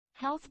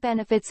Health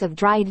benefits of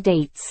dried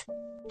dates.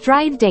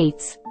 Dried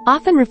dates,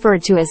 often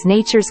referred to as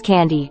nature's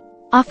candy,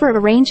 offer a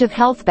range of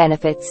health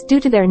benefits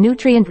due to their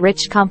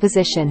nutrient-rich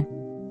composition.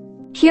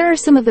 Here are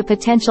some of the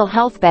potential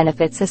health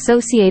benefits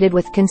associated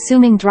with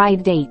consuming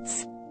dried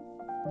dates.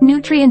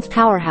 Nutrient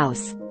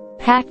powerhouse.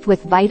 Packed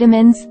with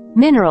vitamins,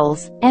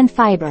 minerals, and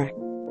fiber.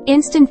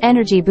 Instant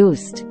energy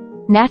boost.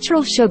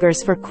 Natural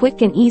sugars for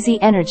quick and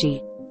easy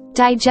energy.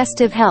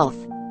 Digestive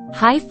health.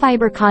 High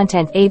fiber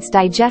content aids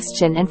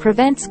digestion and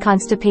prevents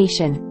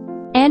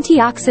constipation.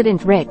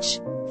 Antioxidant rich.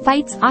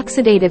 Fights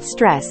oxidative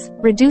stress,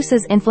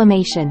 reduces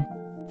inflammation.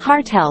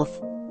 Heart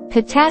health.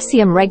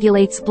 Potassium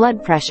regulates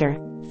blood pressure.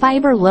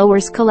 Fiber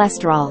lowers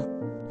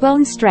cholesterol.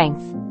 Bone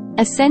strength.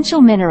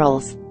 Essential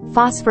minerals.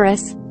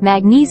 Phosphorus,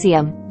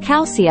 magnesium,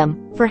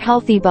 calcium, for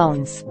healthy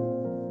bones.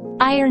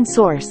 Iron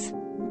source.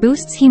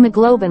 Boosts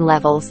hemoglobin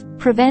levels,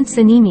 prevents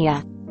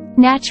anemia.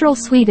 Natural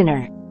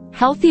sweetener.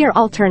 Healthier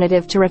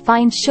alternative to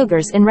refined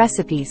sugars in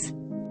recipes.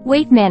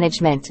 Weight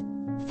management.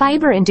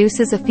 Fiber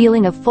induces a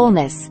feeling of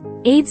fullness,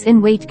 aids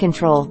in weight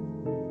control.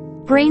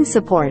 Brain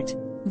support.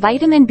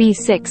 Vitamin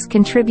B6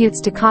 contributes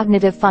to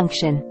cognitive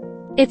function.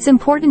 It's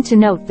important to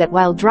note that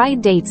while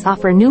dried dates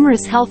offer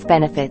numerous health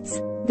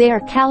benefits, they are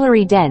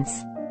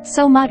calorie-dense,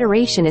 so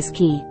moderation is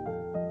key.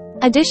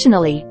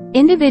 Additionally,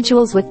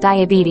 individuals with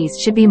diabetes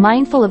should be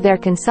mindful of their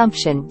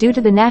consumption due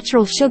to the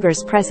natural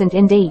sugars present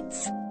in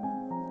dates.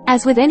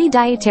 As with any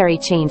dietary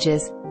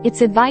changes,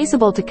 it's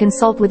advisable to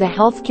consult with a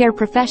healthcare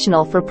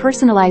professional for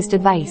personalized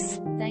advice.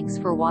 Thanks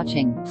for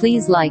watching.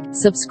 Please like,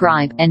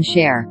 subscribe, and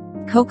share.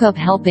 Cook Up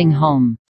Helping Home.